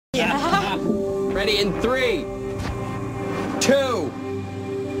Ready in 3, 2,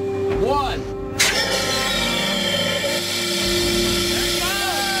 1.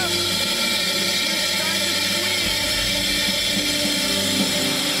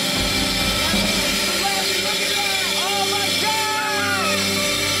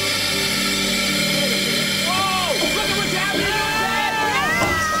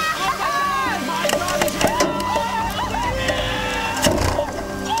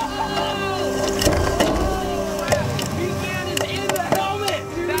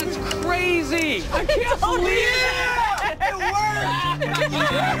 I can't believe it! It worked!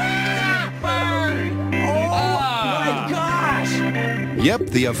 Oh my gosh! Yep,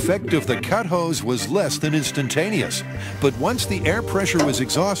 the effect of the cut hose was less than instantaneous. But once the air pressure was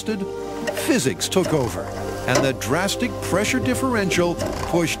exhausted, physics took over, and the drastic pressure differential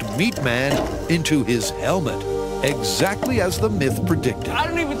pushed Meat Man into his helmet, exactly as the myth predicted. I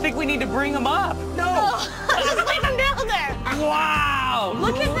don't even think we need to bring him up. No! Just leave him down there! Wow!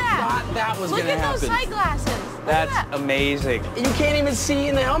 Look at that! That was Look gonna at happen. those sunglasses! Look That's at that. amazing. You can't even see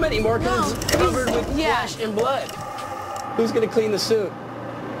in the helmet anymore because it's covered with Yeah. flesh and blood. Who's gonna clean the suit?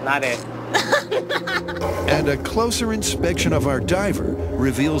 Not it. And a closer inspection of our diver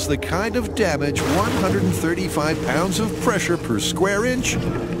reveals the kind of damage 135 pounds of pressure per square inch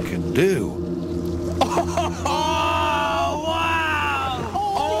can do. Oh, wow!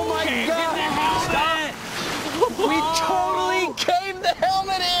 Oh my God! We totally caved the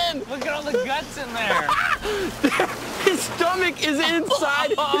helmet in! Look at all the guts in there. His stomach is inside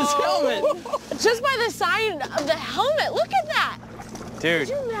his helmet. Just by the side of the helmet, look at that! Dude,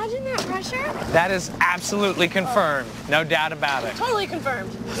 Could you imagine that pressure? that is absolutely confirmed. No doubt about it. Totally confirmed.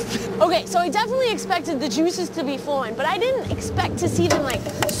 Okay, so I definitely expected the juices to be flowing, but I didn't expect to see them like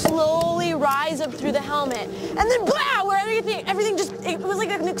slowly rise up through the helmet. And then blah, where everything just, it was like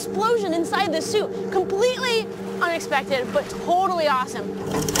an explosion inside the suit. Completely unexpected, but totally awesome.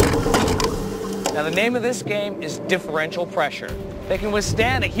 Now, the name of this game is differential pressure. They can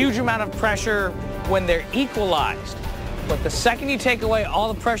withstand a huge amount of pressure when they're equalized. But the second you take away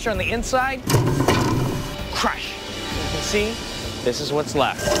all the pressure on the inside, crush. You can see, this is what's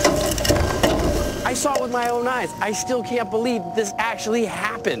left. I saw it with my own eyes. I still can't believe this actually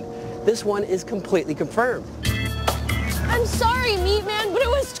happened. This one is completely confirmed. I'm sorry, Meat Man, but it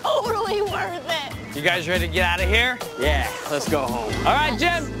was totally worth it. You guys ready to get out of here? Yeah, let's go home. All right,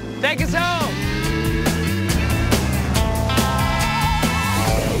 Jim, take us home.